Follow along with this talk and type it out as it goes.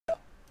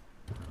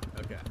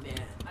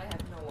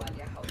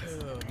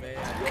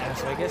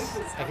So I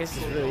guess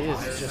this really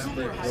is just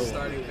the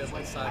starting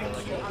Vinland Saga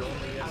like it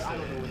only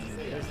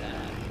is.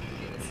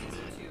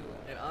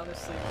 And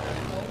honestly,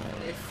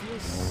 it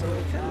feels so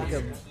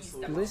weird.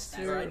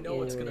 blister. I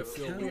know it's gonna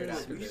feel weird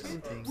after this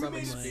from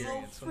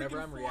experience. Whenever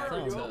I'm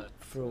reacting to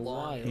for a long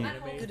while.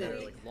 anime that are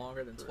like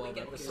longer than 12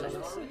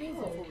 episodes,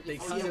 they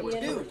kind of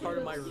become part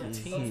of my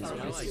routine. You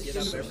know, I get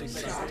up every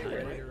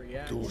Sunday ready to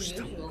react.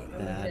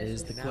 That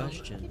is the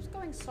question.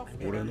 I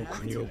don't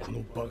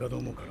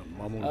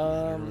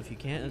know if you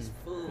can.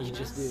 You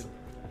just do.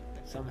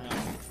 Somehow.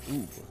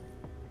 Ooh.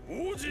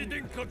 王子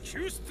殿下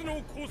救出の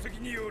功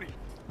績により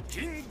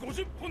金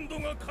50ポンド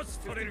が課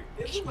される。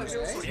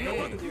それが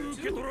バック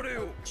受け取られ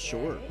よ。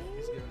Sure.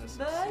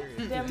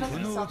 But there must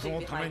be something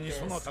のため behind に this.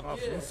 そなたが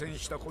奮戦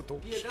したことを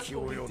聞き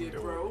及んで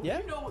おる。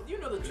 Yeah. You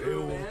know the 礼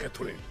を drill, 受 man. け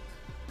取れ。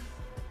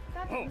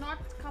 That did not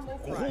come ご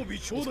over. 褒美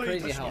頂 It's 戴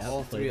い crazy たし how ます。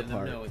 all three of them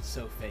Play the know it's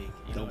so fake.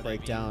 You know Don't what I break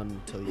mean? down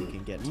until you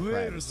can get to ウ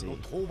ェールズの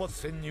privacy. 討伐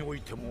戦にお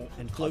いても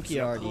And Floki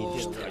already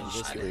did the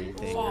whispering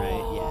thing, right?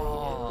 Yeah.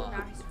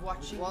 Now he's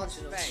watching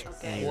his face.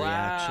 Any Wow.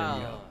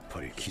 reaction? やっぱ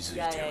り気づい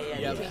Yeah, て yeah, る。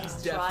 yeah. Yeah, The he's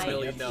king's definitely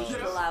trying to knows.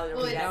 keep allowed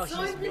Well, reaction. now So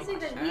implicit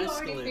that he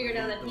already figured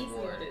out that he's the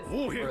war. this.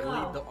 王兵 Or が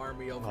lead the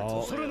army over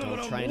Oh, to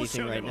don't try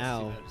anything right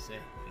now.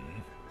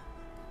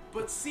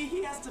 But see,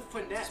 he has to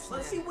finesse.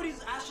 Let's see what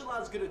his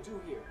Ashalod's gonna do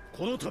here.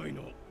 この度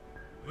の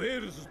ウェ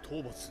ールズ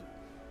討伐。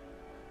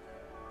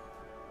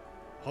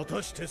果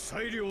たして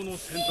最良の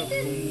選択と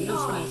申せま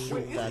しょう。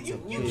 That's a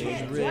You big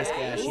can't risk, do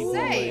that. Ashy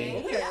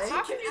Say, boy.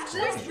 how can you do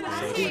this?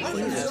 Ashley, What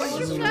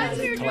you guys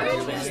are doing? What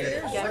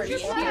you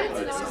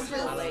guys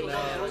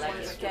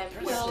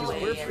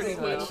We're pretty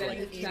much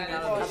like eating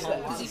out of the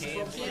palm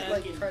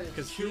hand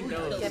because he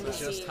knows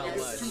just how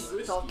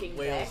much talking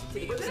Wales back to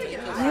means the to me.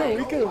 Yeah,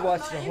 we could have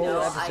watched the whole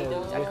I episode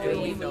don't with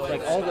agree. them,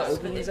 like all the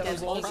openings that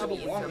was also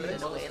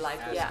probably like,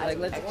 yeah, like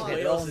let's I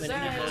get all a minute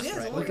and a half,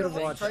 right? We could have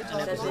watched an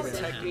that episode this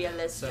and a is half.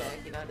 realistic,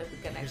 you know, that we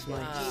can actually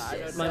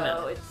achieve this. my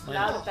math, So it's my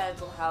now math.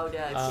 depends on how the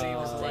It king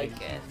seems will like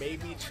take it.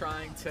 maybe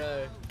trying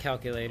to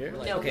Calculator.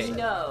 No, Okay. we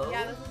know.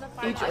 Yeah, this is a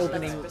fun Each one.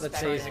 opening, let's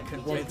say, is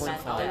convince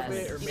 1.5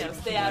 it, or You know,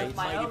 maybe stay out of he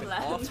my might own even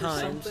land. offer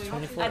times something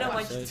 24 I don't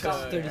want you episodes. to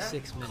That's come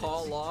 36 minutes.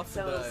 call off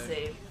So we'll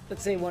see.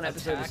 Let's say one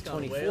episode is Attack on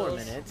 24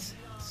 Wales. minutes.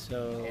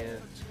 So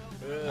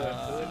who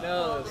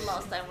knows?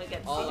 Last time we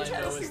get All I to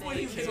know see is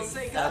the Chelsea.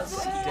 king.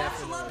 that's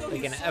Definitely.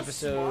 like an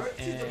episode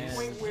and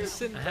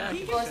a half.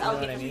 You Because know I'll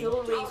what I get a mean?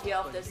 full review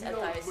of this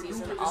entire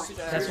season after.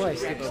 That's why I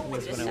skip reaction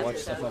openings to when I this watch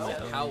stuff on my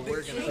episode. own. How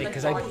we're gonna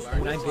Because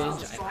when I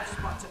binge,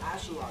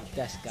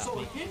 that's got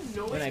me.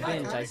 When I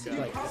binge, I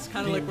like. It's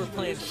kind of like we're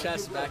playing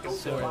chess back and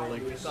forth.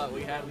 Like we thought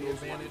we had the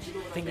advantage.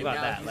 Think and about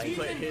now that, he's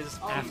like, put his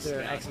After piece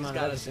down. X He's amount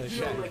got of us episodes,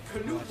 check.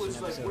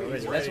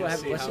 That's what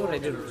happened. That's what I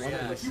did with One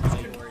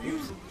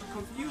Piece.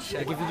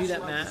 Like if you do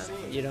that math,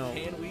 you know,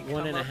 Can we 1.5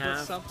 come up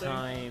with something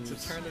times.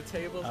 to turn the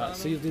tables on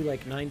So him? you'll do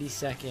like 90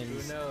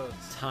 seconds Who knows?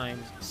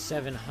 times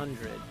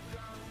 700.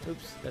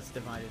 Oops, that's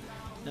divided.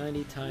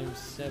 90 times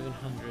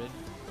 700.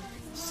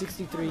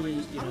 63,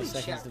 you know,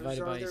 seconds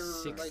divided by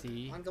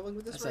 60.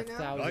 That's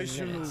 1,000 来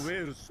週のウ minutes.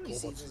 ェールズ討 How many 伐。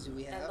 seasons do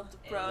we End have? of the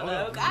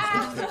prologue.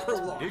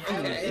 Ah! 駅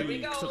のhere つ we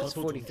い go. 戦 That's う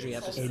と 43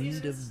 episodes.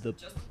 End of the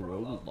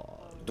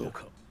prologue. どう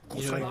かご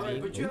You know 裁 what I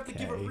定 mean? But you have to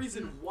give a Okay.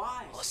 reason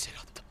why.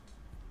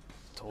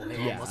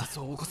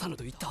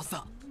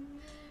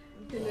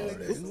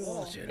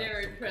 Yeah.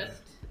 They're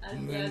impressed.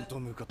 面と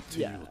向かって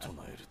意を唱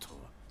えると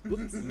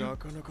はな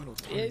かなかの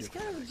Yeah, 胆 he's 力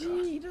kind of a G.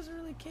 He doesn't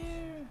really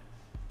care.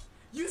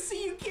 You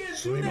see, you can't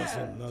す do みませ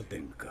that. んな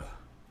殿下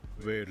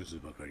ウェールズ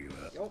ばかり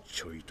は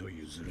ちょいと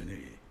譲れ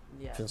ね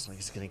Yeah. Feels like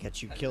it's gonna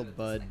get you killed,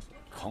 bud. え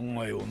考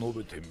えを述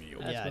べてみよ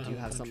う Yeah, do you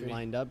have something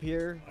lined up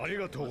here? あり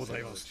がとうござ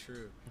います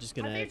True.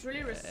 Just I gonna think it's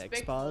really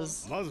respectful.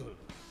 expose? まず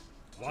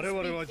我々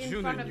は In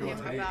 10 front 年 of にわ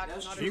him たり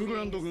about フィング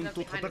ランド軍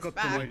と戦って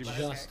まいりま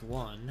した Just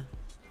one.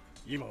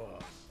 今は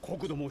国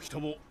土も人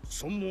も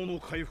尊猛の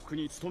回復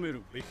に努め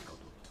るべきか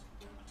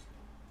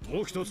と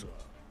もう一つは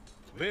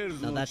ウェール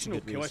ズの地の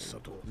険しさ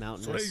と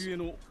それゆえ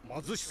の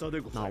貧しさで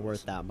ござ Not いま worth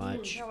す that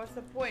much. Yeah, what's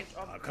the point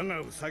of たかが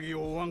ウサギ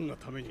を追わんが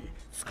ために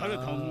疲れ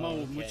た馬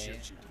を鞭打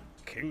ち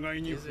県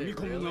外に踏み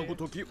込むがご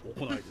とき行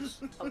いで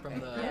す From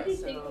the Yeah, do you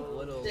think so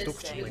little this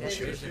just saying that is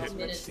there's not much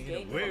minutes to to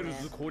gain ウ from ェール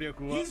ズ it. 攻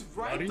略は He's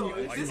right 割に though. あ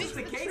り If ま this せ is ん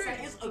the case,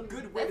 that is a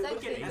good way to That's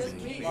look at it actually as a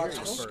good. king. very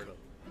fertile.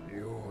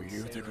 よう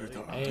言うてくれた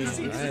Hey, You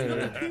see, this is what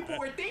hey. the people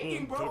were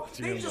thinking, bro.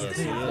 They just Yes,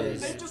 didn't have it.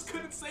 yes. They just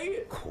couldn't say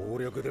it. 攻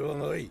略では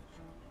ない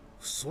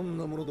そん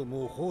なものど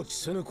もを放置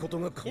せぬこと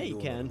が可 Yeah, you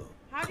能な can. のだ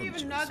how do you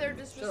even know they're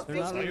disrespectful? They're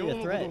not さ really よう a な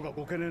こと threat. が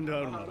ご懸念であ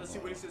るならば Let's see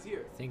what he says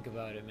here. Think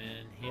about it,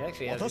 man. He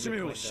actually has a 私 good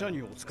めを point, 使者 though.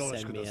 にお使わ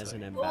し Send く me だ as さ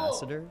an い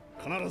ambassador.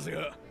 必ず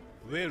や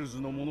ウェールズ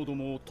の者ど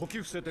もを解き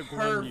伏せてご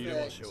覧に入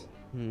れましょう。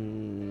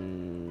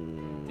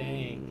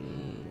Dang.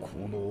 こ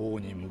の王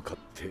に向かっ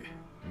て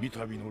三度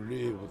の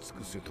礼を尽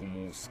くせと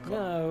申すか。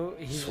 No,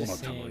 he's そな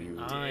just たの saying 言う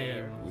I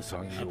am ウサ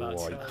ギを about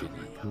相 to 手に die.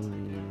 三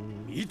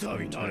度な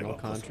れ Internal ばこ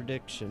そ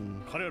contradiction.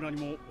 彼ら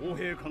にも王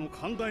陛下の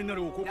寛大な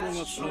るお心が That's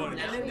伝 true. わ And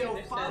り then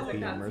they'll follow Be a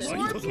you.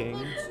 merciful king.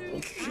 Mercy.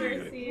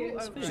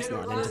 He's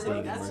General not into being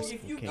a that's- merciful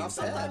if you, king.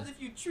 sometimes if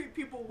you treat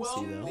people well,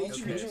 See, though. they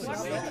treat you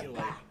Okay. well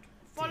back.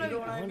 Follow You know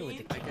what I I wonder mean?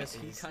 what the I guess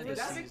he kind of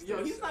That's sees it. Yo,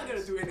 this. he's not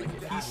gonna do anything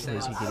to Or is he Ashley. I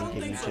gonna don't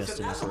give think you so, 'cause just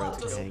enough Ashley rope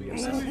to just hang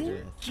yourself to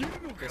death?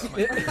 This might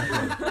be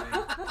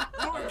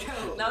Lord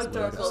Kelly. Now Word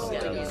Dorkel's of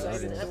getting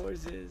something. excited.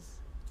 Yours is.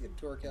 Give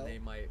Torkel. they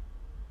might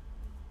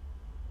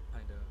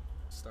kind of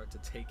start to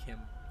take him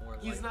more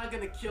He's like. not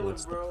gonna kill him,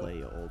 What's the bro. play,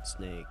 you old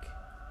snake?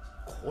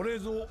 これ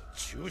ぞ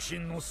中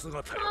心の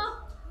姿よ。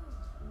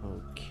王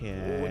に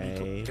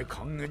とっ Okay. て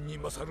還元に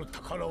勝る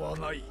宝は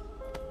ない。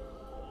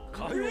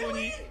かよう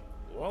に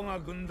我が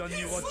軍団に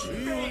は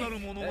重要なる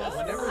ものが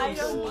I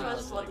don't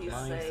trust what he's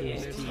Lying saying.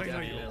 face. 絶え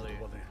ない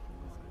男で。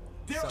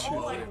 They're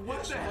all like,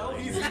 what the hell?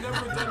 He's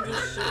never done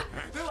this shit.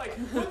 They're like,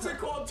 what's it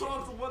called?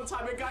 Talked the one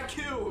time it got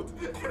killed.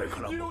 これか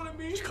ら You know も what I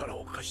mean? 力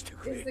を貸して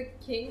く Is れ。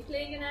 the king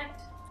playing an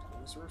act?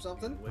 Whisper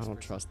something? I don't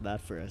trust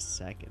that for a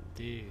second.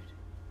 Dude.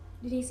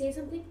 Did he say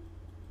something?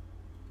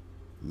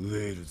 ウ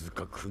ェールズ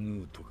かク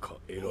ヌートか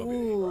選べ。 Yep, there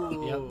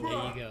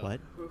you go. What?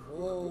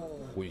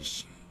 Whoa. 本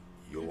心、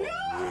世はウェ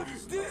ール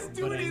ズ This だ。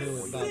 dude But I knew is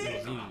about the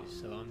sick. zoo,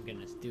 so I'm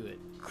gonna do it.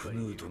 ク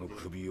ヌートの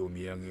首を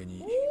見上げ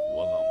に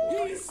我がもと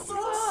へ He's 来 so い。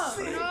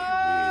 sick.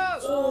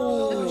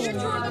 Oh, the future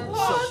of the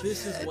So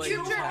this is what he's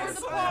future had of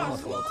the planned あな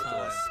this たの whole こと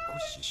は time,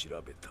 少し調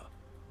べた。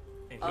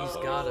 and he's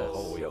got us.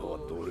 母親は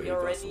奴隷 You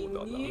だ already そうだ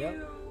な。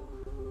 knew.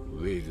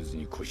 ウェールズ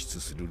に固執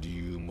する理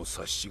由も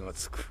察しが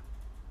つく。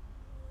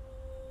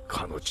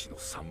彼女の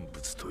産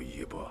物とい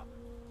えば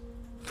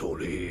奴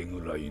隷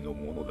ぐらいの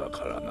ものだ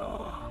から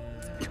な。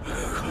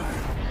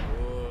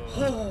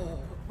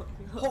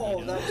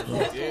 Oh, that was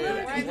close.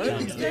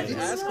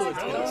 Asco's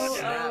gonna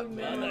snap, Oh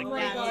man. my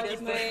god,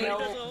 it's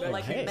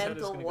like Okay.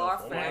 mental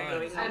warfare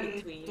going on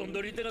between the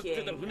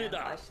king and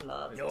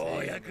Ashlot. よ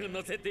うやく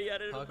乗せてや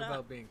れる Talk な。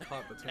 about being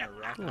caught between a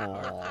rock and a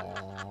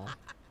Aww.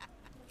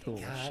 Cool I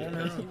shit. don't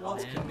know.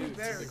 man.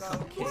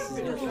 become king so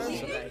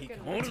that he can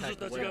モルズ protect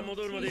たちが Wales.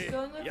 戻るまで休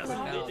んで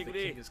Now いて the く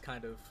れ king。is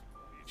kind of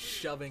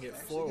shoving it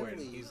forward.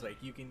 He's like,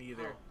 you can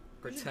either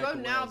protect go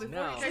now Wales before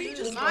now, you try to The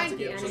just mind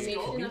give us animation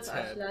of Wheat's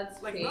head,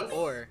 Ashlad's Like face nothing?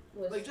 or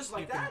was Like just you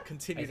like can that?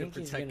 continue I to think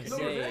he's protect gonna No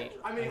say- Canada. revenge?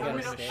 I mean, I'm I gonna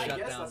mean, say- I shut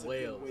guess down that's a good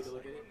way Wales. to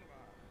look at it.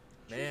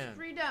 Man,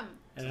 Freedom.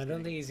 And I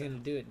don't think he's gonna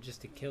do it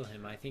just to kill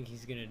him. I think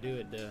he's gonna do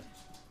it to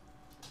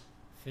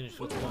finish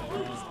what's going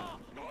on.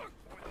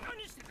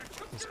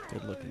 This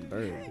good looking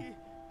bird.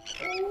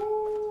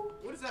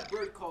 What is that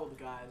bird called,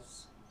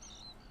 guys?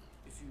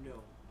 If you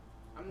know.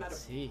 I'm not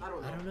Let's a. see. I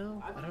don't know. I don't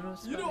know. I don't know.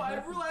 You know, I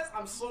realized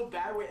I'm so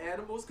bad with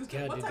animals because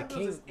God, one dude, time the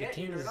there was king- this the king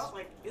anteater and I is was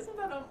like, isn't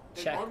that an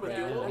check, armadillo?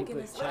 yeah, he Like in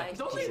put his check. like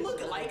Don't they pieces look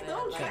of alike it,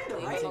 though? like Kinda,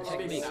 He right? said Maybe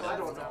checkmate. not. I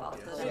don't know. about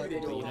the Maybe they But you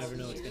do. never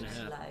know what's gonna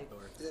happen. like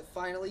Did it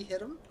finally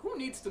hit him? Who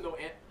needs to know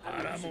ant? あ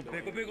I ら mean, も you う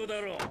ペコ should ペコだ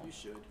ろう。 know. You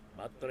should.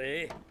 待っと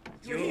れ。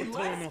 Yo, 上 he 等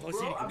の left, 欲し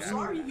bro. い I'm か。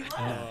 sorry, he Oh, left.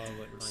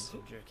 what mine's so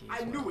jerky. I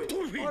as knew well. it. Oh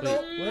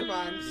no, never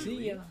mind.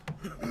 See ya.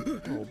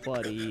 Oh,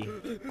 buddy.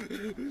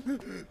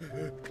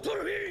 ト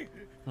ロフィー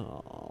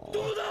Aww. ど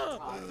うだ。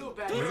 I feel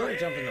bad. He's gonna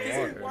jump in the He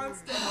water.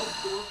 wants to help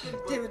Dorkin,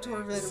 Damn but it,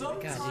 Torvin.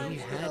 sometimes God, you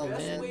the had him,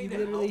 best man. way You to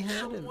literally help had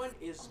him. someone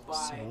is by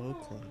So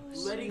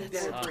close. letting them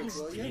sucks,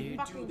 do dude.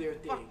 their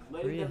thing.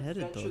 Where Letting you them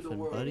headed, venture the Dolphin,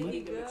 world. buddy?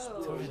 Letting them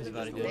explore. Torvin's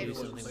about to go do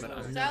something, but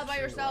I'm Style not by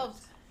sure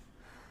yourselves.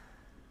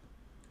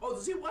 Oh,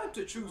 does he want him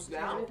to choose I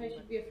now? wonder if I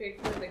should be afraid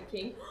for the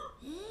king.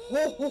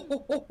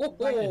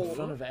 what. In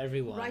front of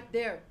everyone. Right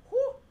there.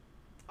 Whew.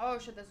 Oh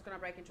shit, this is gonna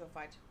break into a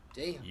fight.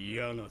 Damn.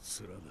 嫌な面だ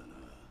な。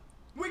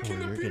 Wait, Oh, can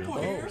the you're people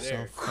gonna hear? get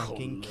yourself fucking こん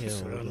な面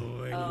killed. の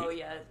上に oh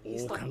yeah, he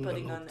stopped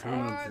putting on Oh,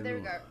 ads. there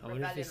we go. I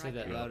wonder if they Rebellion say right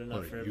that there. loud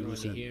enough for everyone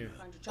to hear.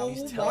 Trying to Oh chop.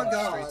 he's my telling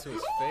god. straight to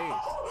his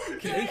face.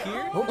 Can they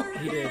hear? Oh,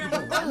 he did.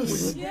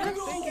 Yeah,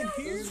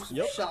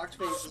 Yep. Shocked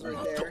faces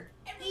right there.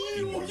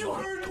 You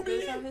heard me!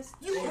 those are his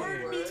You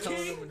heard me, Telling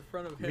King! him in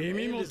front of him.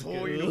 耳 and も his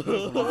遠い good. のか。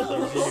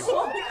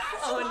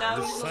 Oh, now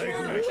he's 最後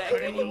not の back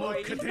光も乗っ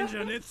anymore. けてんじゃ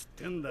ねえっつっ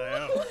てんだよ。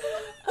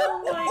 Oh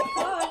my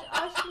god,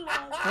 Ashlot.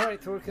 Alright,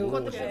 Thorkill.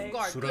 Got the Okay. full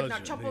guard. Good, now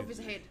Suraj, chop man. off his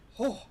head.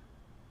 Oh,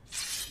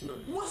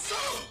 What's up?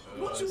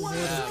 What you want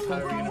Yeah, to how do,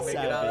 are we gonna bro? make it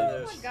out of Oh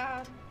this? my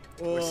god.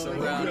 We're Yeah,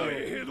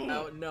 surrounded, yeah.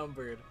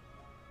 outnumbered.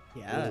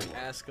 Yeah.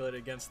 Ascalate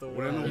against the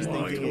We're world. in He's the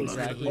thinking Why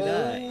exactly not?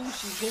 that. oh,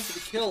 she's going for the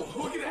kill.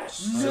 Look at that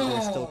shit! Are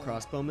there still No.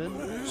 crossbowmen on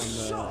the He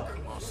doesn't the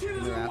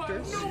want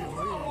rafters? no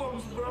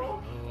problems, bro! Oh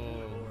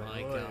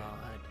my Boy.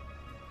 god.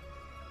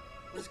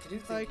 What is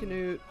Canute Hi, thinking?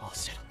 Canute.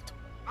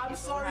 I'm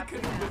sorry,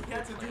 Canute, but he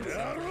had to do this.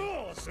 やろ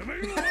う、攻め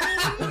るぞ。 Get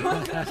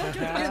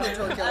in there,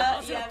 Torkel.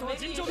 Yeah,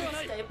 maybe you should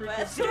stay put.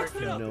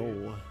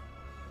 No.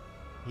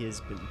 He has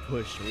been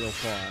pushed real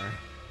far.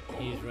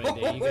 He's right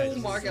there. You guys Oh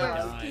my just God.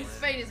 died. His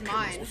fate is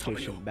mine.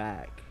 Push him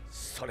back.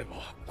 され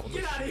ばこの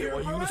Get out of 日 here.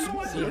 は Bro. 許す I don't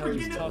want See how he's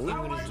forgiveness talking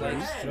from when his my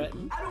wife's dad.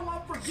 threatened? I don't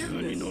want 普通に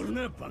乗 forgiveness. る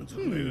ねパンズ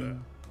メが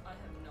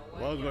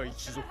我が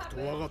一族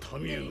と我が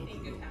民への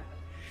分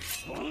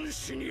万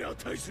死に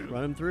値する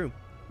Run him through.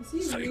 Is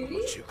he 最後の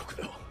really? 忠告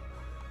だ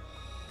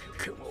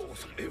剣は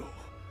恐れよ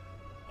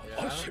Yeah,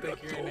 I don't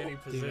think you're in any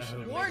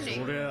position. to Warning. make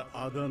それ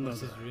あだ名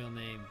What's だ his real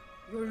name?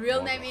 Your real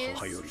我が name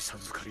母 is. より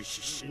授かり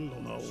し真の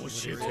名を教 What え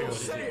is て it? や What る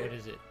is it? What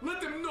is it? Let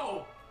them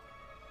know.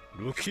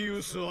 ルキ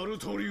ウス・アル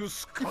トリウ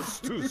ス・カ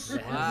ストゥス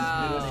That has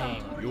his middle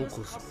name. よう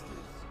こそこ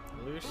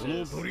の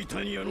Lucius. ブリ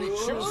タニアの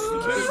血を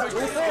滑るべき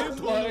生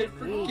徒 Oh my の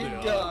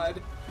freaking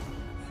god.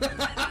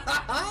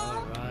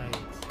 Alright.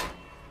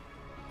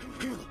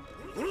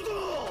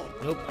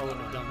 Nope, I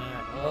wouldn't have done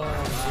that. Oh,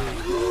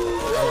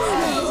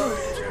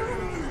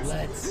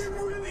 let's. I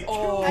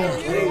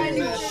knew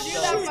to do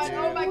that, but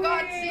oh my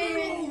god,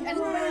 see? And he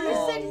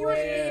said he was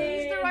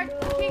he's the right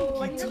king.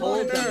 But he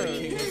Told doesn't them know.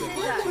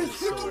 the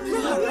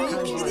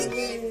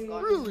king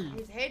was a Really?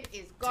 His head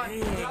is gone.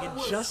 and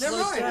just Never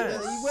like mind.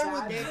 that. You went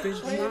with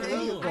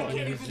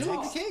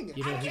the king.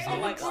 You know who's Oh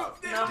my next? god.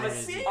 No, but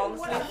honestly,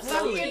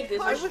 Fucking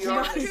this push is you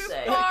your too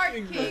say. far,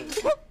 king.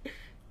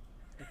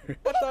 I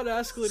thought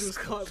Askeladd was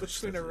caught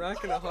between a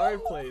rock and a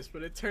hard place,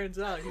 but it turns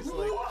out he's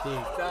like,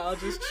 nah, I'll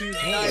just choose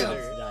neither.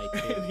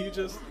 And he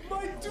just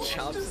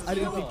chops his I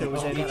didn't think there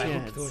was Oh any god, I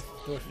hope chance.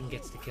 Thorfinn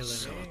gets to kill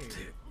him.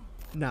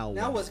 Now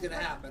Now what? what's gonna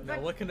happen? Now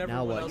what can Now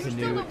everyone what? else Can do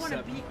Still you- don't want to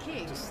except be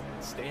king. just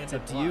stand It's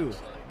and up to you. watch?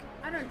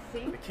 I don't The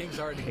think. king's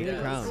already Take the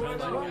dead. crown. So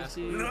nobody has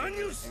to-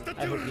 何をしたっ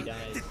て I hope he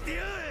dies. 出会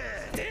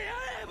え出会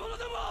え者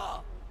ど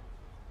も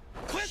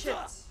こやつ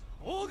は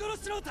大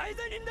殺しの大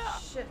罪人だ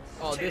Shit.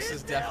 Oh, this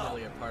is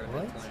definitely a part of the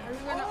What? plan. Are you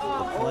gonna?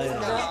 Oh, Play.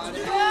 God.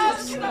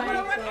 yes! You know what I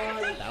want?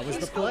 That was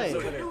the play.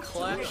 Look at it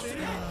clashing.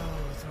 Oh,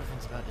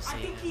 Thorfinn's about to I see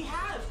think it. he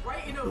has,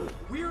 right? In a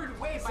weird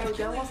way, by So that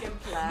killing was the him.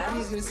 plan?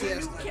 He's gonna see You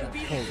us. can be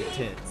the Holy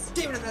king. tits.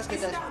 Damn it, that's good.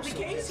 Isn't that the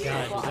case?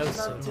 God, that was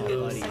so Oh,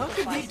 buddy. How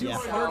could he do Yeah.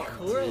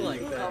 parkour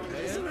like that,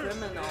 This man?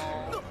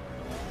 criminal.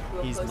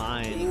 He's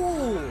mine.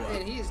 Ooh!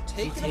 And he is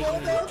taking Taking him all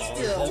down all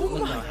still.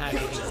 look how happy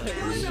he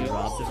Were is. you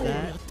robbed of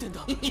that?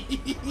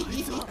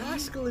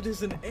 Askeladd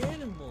is an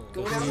animal.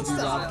 Going Were out you in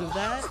robbed of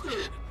style.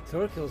 that?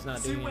 Thorkill's not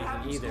See doing what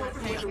happens anything to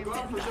either. my favorite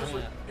gun for just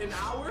like an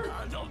hour?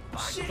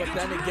 Shit, But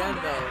then again,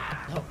 though,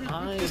 No,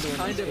 I'm the this one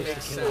kind of that's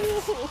makes supposed to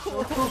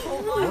kill him.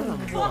 sense. What a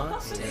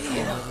monster.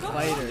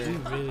 Fighter. You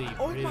really,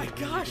 Oh really, my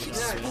really gosh, did he all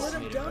split this.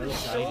 him Made down it his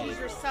excited. Who's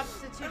your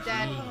substitute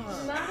dad?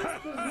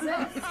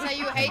 Possessed. Say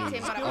you hate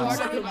him, but I He's ordered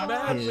like a him.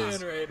 madman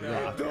His right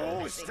now. rock. ど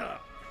うした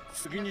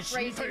次に死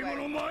にたい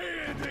者前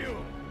へ出よ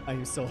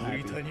I'm so ブ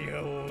リ happy. タニ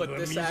ア王 But が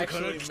this 自ら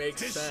actually 切って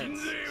makes 死ん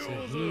sense. ぜ So よ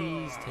う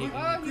he's taking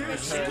Oh, you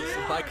Because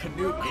by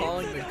Canute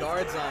calling the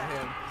guards on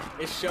him,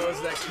 it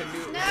shows that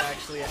Canute was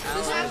actually an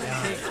ally of the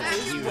king.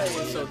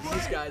 So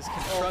these guys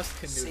can trust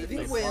Canute if Saving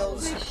they follow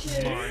whales. him.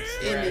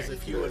 Whereas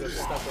if he would have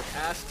stuck with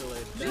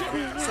Askeladd, then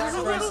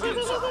Sacrifice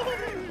himself.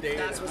 they,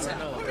 That's what's I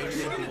don't know, maybe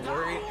they'd be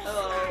worried.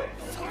 Oh.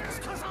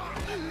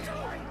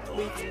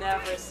 We've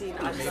never seen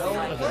a Maybe show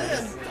like they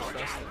this. wouldn't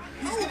trust him.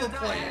 He's gonna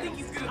plan.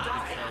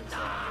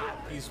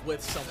 He's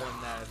with someone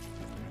that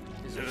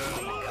is willing to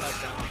cut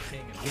down the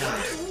king. And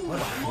What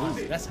a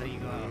move. That's how you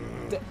go out.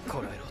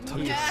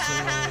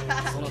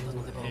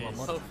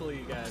 hopefully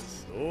you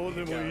guys. どう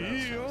でも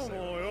いいよ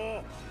もう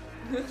よ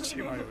血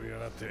迷いや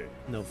がって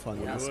No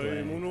fun 俺 this は獲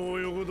way. 物を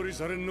横取り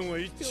されんのが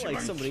I 一 feel 番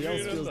like 嫌 somebody い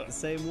else なん feels だ the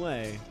same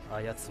way.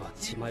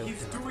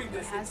 He's doing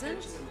this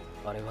Hasn't?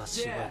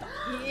 Yeah.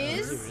 He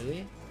Is is? it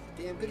really?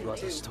 Damn good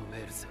at it too.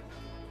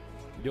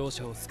 両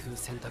者を救う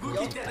選択を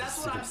取ったり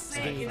する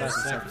Thinking about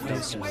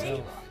sacrificing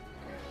himself.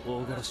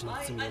 大殺しの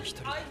罪を一人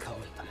でか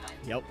ぶれたんだ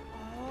Yep.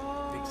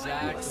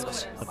 Exactly.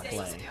 The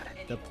play.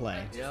 The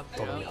play. Yep.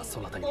 とどめはそ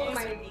なたに Oh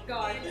任せ my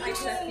god, I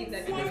just seen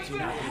that video. If you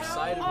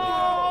decided to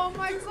Oh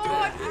my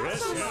god,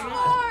 that's so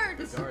smart!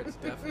 the guards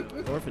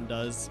definitely. Orphan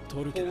does.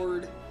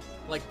 Forward.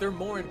 Like they're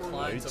more あ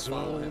inclined い to つ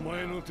は follow お him.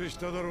 前の手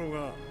下だろう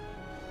が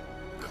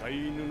飼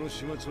い犬の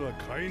始末は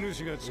飼い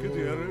主がつけて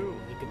やるよ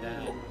Look at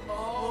that.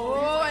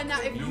 Oh, and now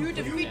if you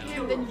defeat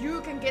him, then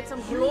you can get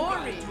some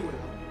glory.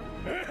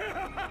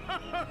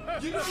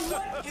 You know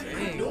what? If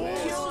Dang, Canute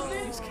kills man.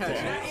 him, He's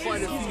catching that is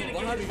quite a he's few gonna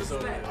get bodies his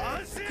over respect.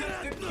 there.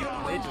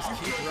 Because They just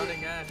keep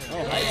running at him.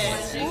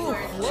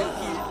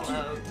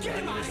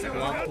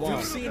 Womp We've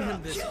womp. seen him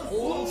this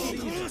whole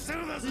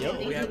season.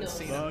 Yep. We haven't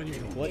seen him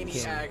in What any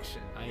king?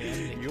 action. I am the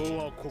世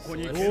はここ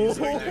に Dude, 建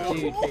設 I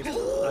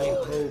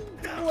hope.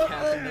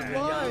 Capping them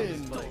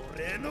young. Like,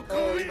 俺の Oh,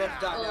 声 we both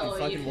died now. Oh,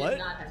 Fucking you should what?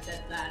 not have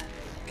said that.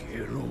 ゲ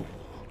ロ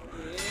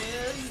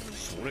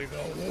それが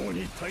王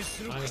に対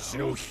する I 口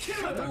の hope. 利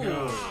き方か Do not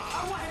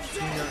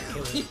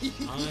kill him.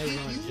 I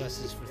want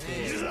justice for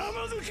Thor. ざ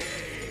まずけ貴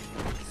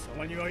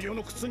様には世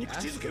の靴に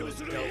口づけを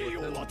する栄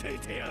誉を与え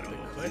てやろう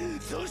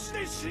そし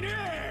て死ね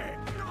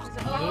Don't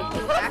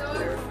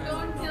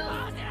kill.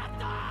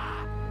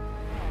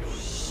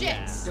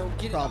 Shit! Don't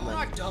get it Problem.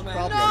 on, dumbass.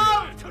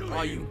 Problem. No!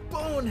 oh, you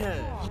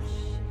bonehead!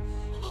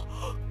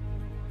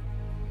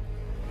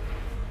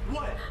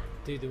 What?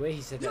 Dude, the way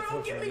he said You that don't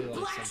for give me realized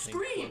black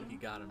something. screen. You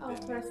got him. Oh,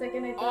 Baby. for a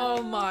second I Oh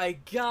thought. my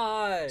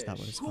gosh. Is that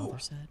what his father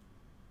said?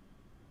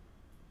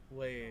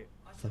 Wait.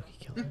 Fuck, he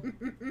killed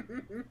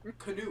him.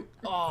 Canute.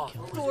 Oh,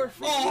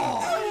 Thorfinn.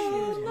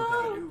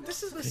 Oh, no.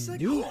 This is the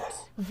Canute.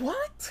 second.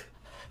 What?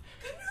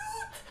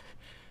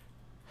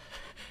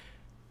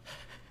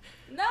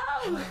 No!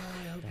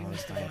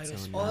 Devoured by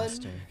its own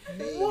master.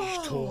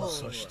 人を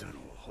刺したの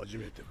初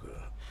めてか。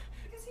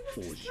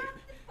王子。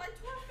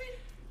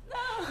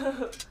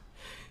 No!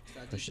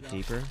 Push it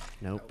deeper?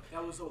 Nope.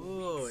 That was a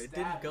Whoa, weak it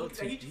didn't stab. go Look,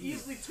 too he deep.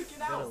 easily took it Is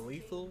that a out.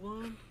 lethal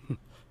one?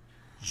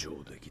 上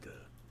出来だ。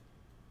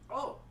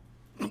 Oh.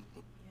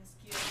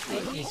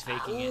 He's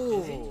faking it,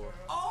 is he? Ooh.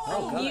 Oh,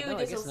 Oh, God, knew no,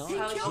 I this guess was not.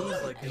 how Seems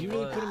Jeez, like did it you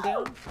really was. put him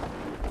down?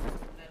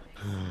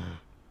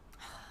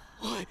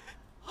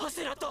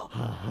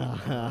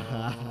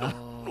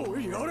 お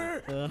い、やれ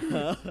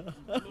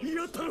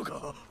やったの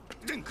か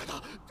殿下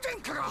だ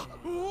殿下が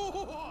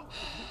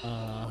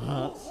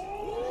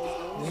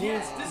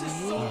Yes, this is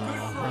so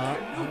good for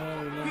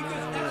Canute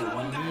because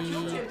everyone that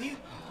killed him,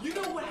 you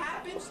know what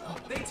happens?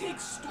 They take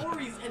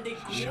stories and they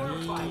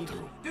glorify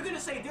them. They're gonna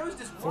say there's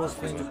this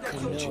monstrous dude that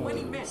killed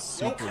 20 men.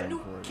 And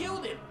Canute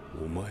killed him.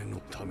 お前の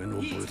ため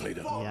の He 部隊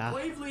だ fought Yeah.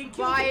 bravely and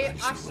killed By him.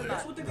 That's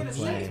what they're gonna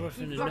Play. say.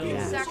 Thorfinn to He know fucking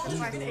he's the sacrificed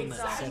one that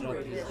himself set up for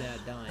his this. dad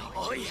dying.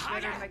 He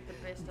better make the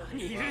best of it.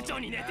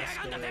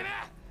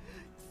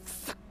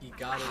 He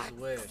got his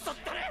wish.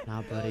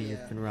 Nah, buddy,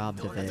 you've been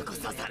robbed of it.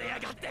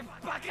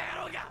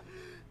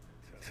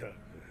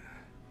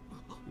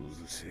 う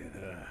るせえ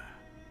な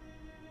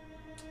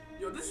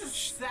Yo, this is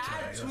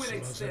sad to an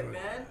extent,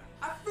 man.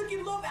 I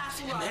freaking love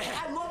Asarai.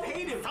 I love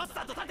hate him. バ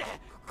カ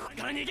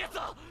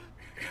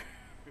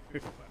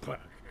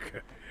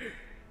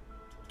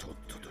とっ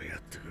ととや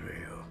ってく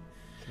れよ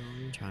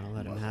Trying to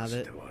let him have し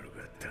て it. 悪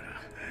かったら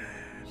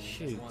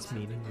Shoot. It's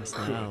meaningless 食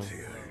now. って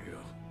やるよ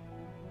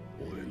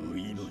俺の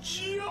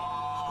命 Will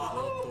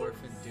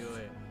Thorfinn do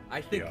it?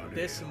 I think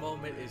this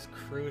moment is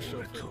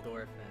crucial for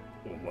Thorfinn.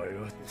 お前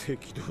は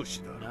敵同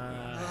士だ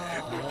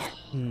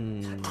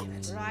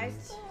Right?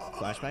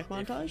 Flashback If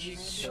montage? he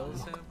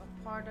kills him,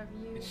 Part of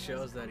you. it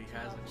shows that he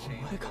hasn't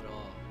changed at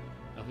all.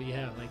 Oh,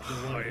 yeah, like the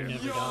one who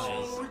never dies.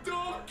 Yo,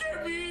 don't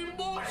get me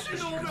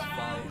emotional, man.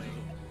 Following.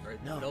 Or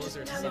No, those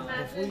are just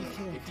signs. before you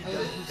kill him, If he tell him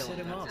doesn't who kill set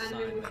him him, up. that's a And sign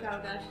then that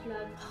without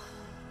Ashland.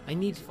 I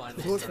need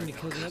finally Thorfinn to starting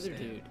kill the other understand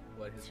dude.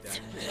 what his dad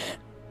did.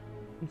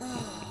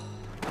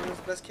 He was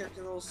the best character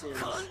in the whole series.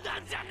 こんな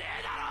んじゃね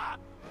えだ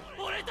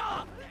ろ俺と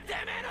て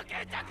めえの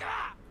決着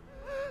は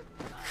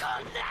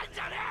こんなん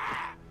じゃね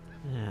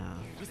Yeah.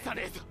 え許さ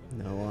ねえぞ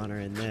No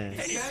honor in 手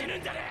this. に死ぬ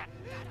んじゃね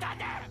えだっ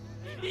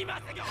て今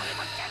すぐ俺と決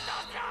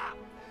闘しろ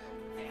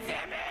て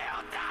めえ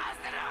を倒す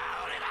の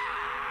は俺だ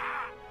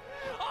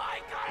お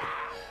いこら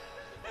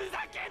ふざ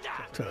けんな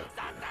さっさと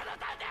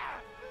立て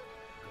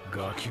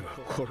ガキは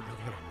これだか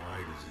ら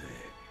参る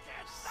ぜ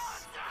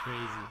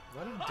Crazy.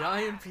 Let him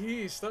die in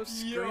peace. Stop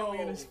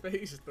screaming in his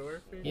face,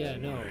 Thorfinn. Yeah,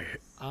 no.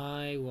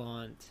 I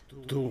want.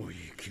 どう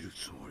生きる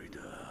つもり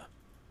だ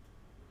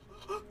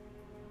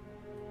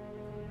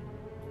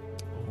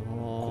I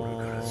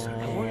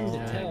want him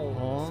to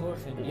tell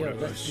Thorfinn, yo,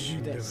 that's the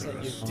dude that set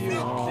your Dude,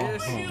 dude.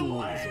 this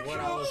is what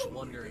I was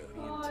wondering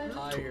the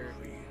entire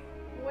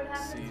What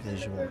happened? season.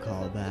 Visual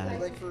callback.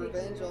 Like for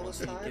revenge all this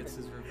He time. gets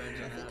his revenge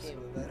on Nothing came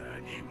Ass. of it.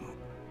 何も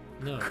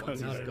No, 考 not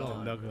え at て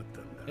all. なかった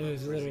んだ It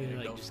was literally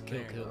like just kill,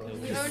 kill, kill,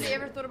 He kill. only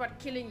ever thought about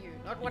killing you,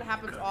 not what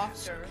happens after.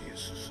 先へ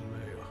進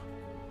めよ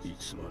い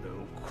つまで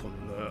もこ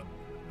んな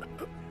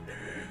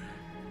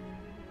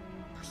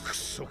ク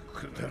ソ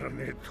くだら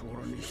ねえとこ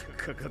ろに引っ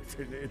かかっ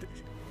てねえで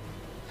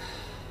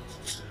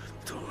ずっ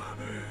と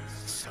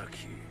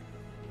先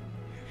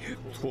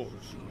トール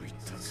ズの行っ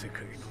た世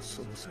界の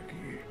その先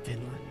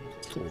Vinland.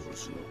 トール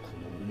ズのこ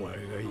のお前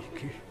が行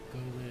け Go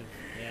live.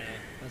 Yeah,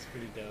 that's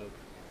pretty dope.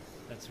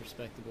 That's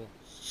respectable.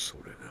 そ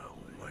れがお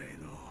前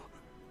の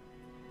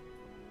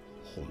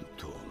本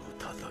当の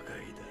戦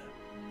いだ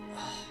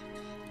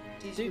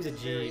Dude's a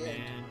G,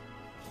 man.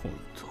 本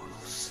当の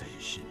戦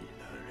士になれ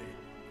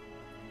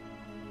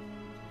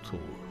トール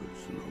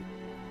ズの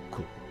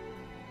子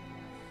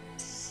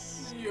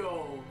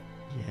Yo.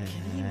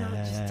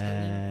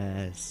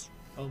 Yes.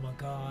 Oh my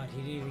god,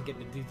 he didn't even get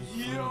to do the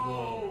final blow.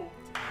 Yo.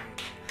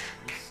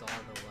 He saw the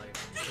light.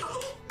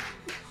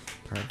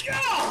 Perfect.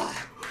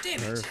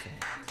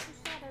 Perfect.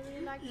 I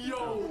really like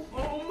Yo.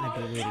 Oh my I've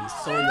been waiting God.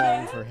 so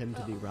long for him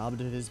to be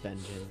robbed of his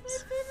vengeance.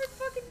 favorite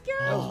fucking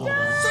character. Oh,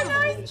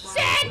 Oh, so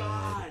shit!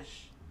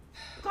 Gosh.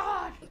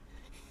 God!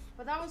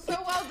 But that was so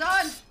well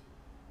done!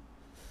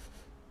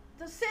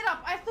 The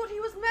setup, I thought he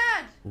was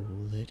mad!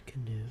 Bullet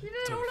canoe. He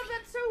did all of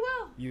that so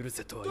well! 許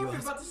せとは言わ Thought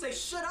you ず were about to say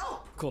shut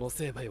up. この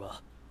成敗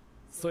は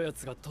そや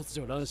つが突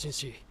如乱心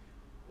し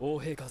王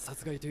陛下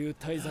殺害という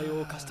大罪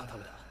を犯したた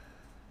めだ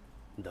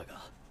だ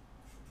が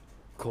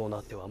こうな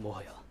ってはも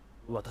はや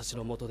私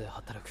の下で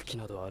働く気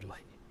などあるま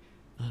い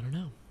I don't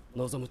know.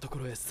 望むとこ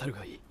ろへ去る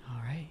がいい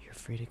Alright, you're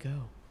free to go.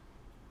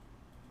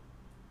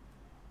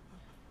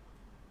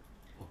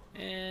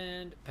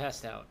 And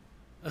passed out.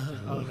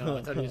 Oh no,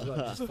 I thought he was about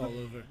to just fall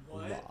over.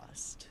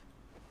 Lost.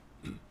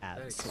 Thanks,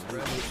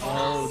 Absolutely.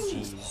 Oh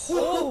jeez.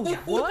 Oh,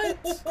 what?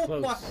 Oh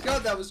my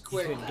god, that was He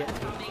quick. couldn't get to it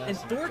fast And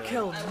enough.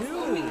 Thorkel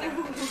knew.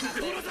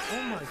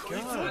 Oh my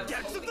god.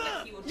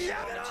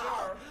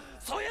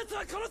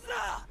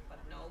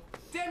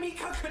 Damn, he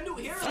couldn't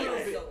hear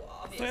it.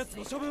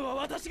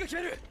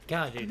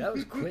 God, dude, that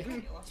was quick.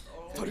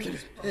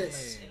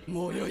 Piss.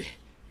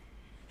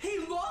 He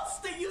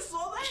lost it. You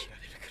saw that?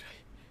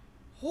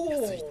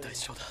 Oh,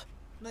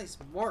 nice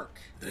mark.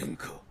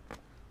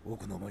 Will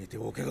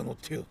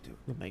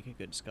make a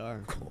good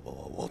scar.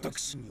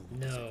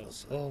 No.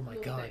 Oh my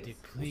god,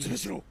 dude,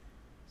 please.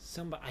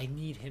 Somebody, I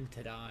need him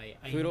to die.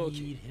 I Prologue.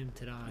 need him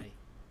to die.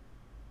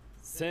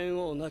 戦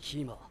王なき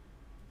今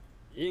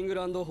イング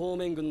ランド方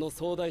面軍の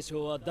総大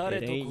将は誰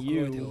と It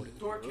心 ain't 得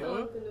ておる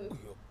Thorkel.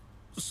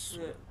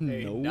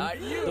 No.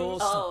 Not どう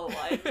した Oh,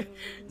 I can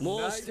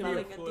申してみよ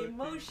smelling at the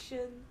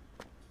emotion.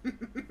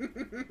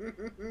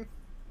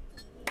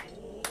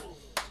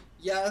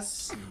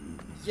 Yes.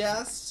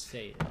 Yes.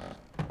 Say it.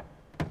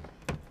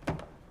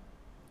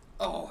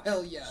 Oh,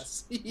 hell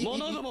yes.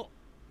 者ども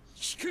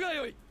聞くが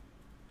よい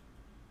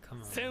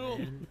Come on, 戦王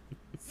man.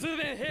 スー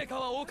ベン陛下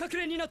はお隠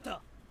れになっ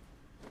た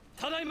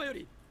ただいまよ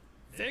り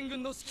全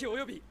軍の指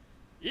揮及び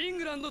イン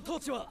グランド統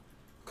治は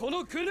こ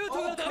のクヌート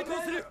が代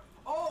行する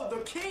Oh, the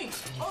king.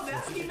 Oh,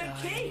 that's he meant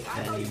king.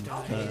 I thought he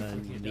okay.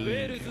 ウ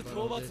ェールズ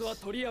討伐は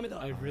取りやめ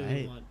だ I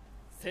really want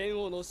戦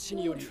王の死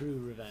により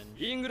true revenge.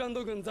 イングラン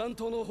ド軍残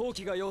党の放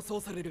棄が予想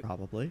される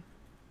Probably.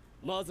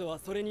 まずは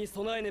それに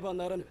備えねば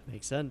ならぬ Makes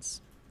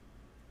sense.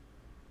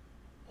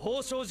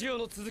 宝生授与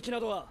の続きな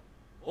どは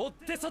追っ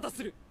て沙汰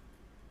する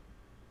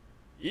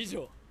以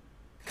上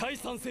解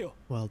散せよ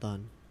Well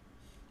done.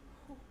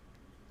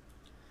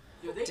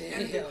 Yo, they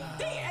end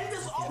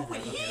this off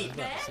with heat,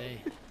 man. Say.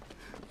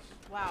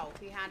 Wow,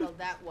 he handled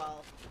that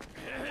well.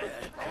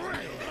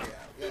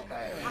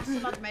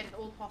 Mashup made it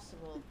all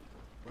possible.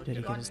 Did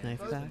he get his knife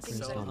back or is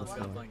it So on the hung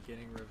up floor? on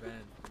getting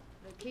revenge.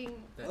 The king,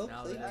 That Well,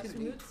 now they that could has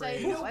be been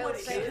praised. You know Well, what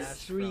it say is?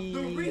 Three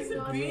The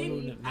reason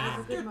being, grown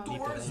after men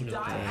Thor's people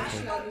died,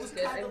 don't Ashlot was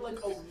kind of like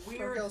a weird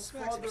Thorkel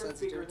smacks him father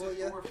figure sensitive, will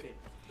ya? to orphan.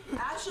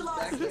 Ashlot's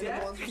Back in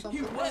death, ones or he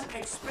something? wasn't Oh,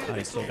 expecting.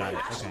 he So still for got it,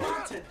 okay.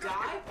 Ashlot to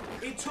die,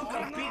 it took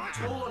a big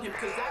toll on him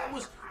because that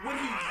was what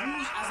he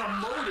used as a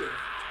motive.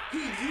 He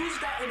used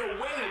that in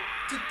a way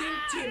to think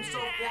to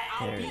himself that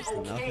I'll be There's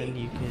okay. nothing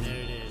you There can.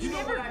 it is. You know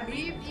what I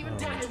mean? even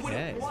That's what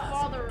Okay. it was.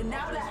 father, And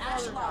now that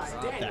Ashlot's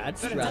dead,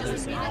 That's that rather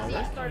doesn't mean that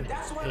symbolic. he started.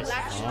 That's why when Yes.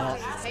 Ashlot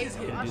Oh, asks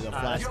him, Gonna do the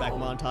flashback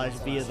montage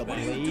via the what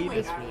are you doing?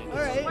 blade.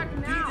 Alright. What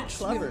now?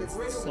 Clever.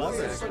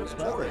 Clever.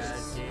 Clever.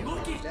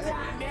 Look at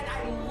that, man.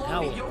 I love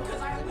How? it, yo,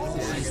 because I He's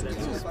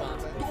always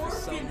responsible for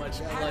so much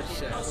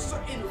bloodshed.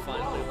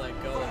 Finally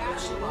let go.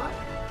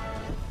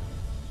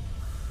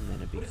 And then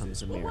it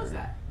becomes a What was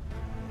mirror. that?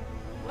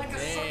 Like a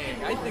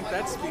Dang, I think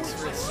that speaks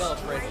for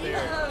itself right there.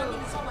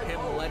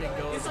 Him letting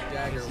go of the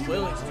dagger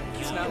willingly.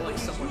 It's not like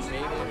someone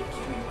made it.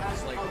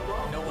 It's like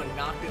no one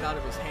knocked it out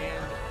of his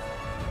hand.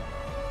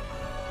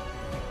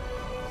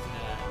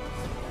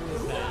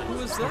 Who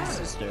was His that?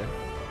 sister.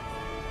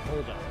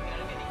 Hold on.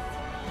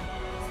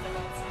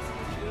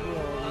 Who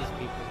are all these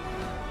people?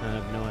 I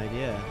have no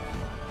idea.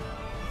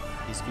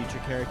 These future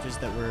characters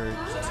that we're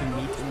to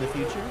meet in the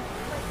future?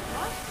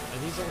 Are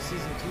these all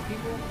season 2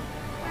 people?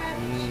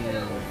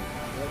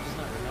 I just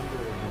not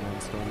remember. And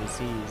on Stormy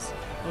Seas.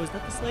 Oh, is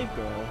that the slave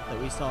girl that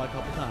we saw a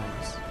couple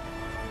times?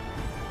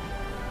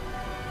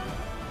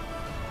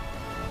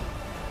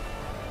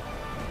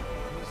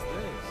 Who's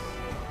this?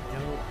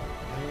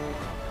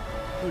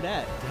 Who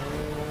that?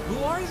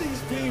 Who are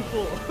these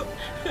people?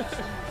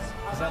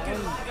 Is that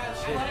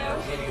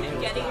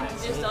one? Getting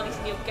introduced all these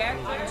new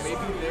characters.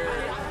 Maybe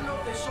they're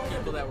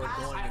people that we're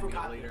going to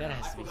meet later. That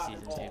has to be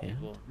season 2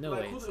 people. No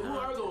way, it's Who are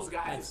not. those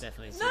guys? That's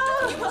definitely season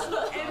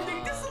 2.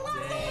 Ending. This is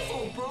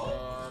awesome, bro.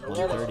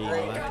 30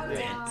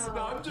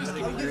 I'm just I'm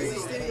getting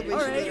this thing of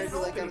Alright. I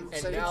feel like I'm And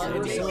excited now to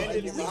they're see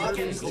ended it.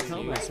 season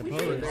 2 I for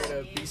suppose.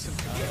 there to be some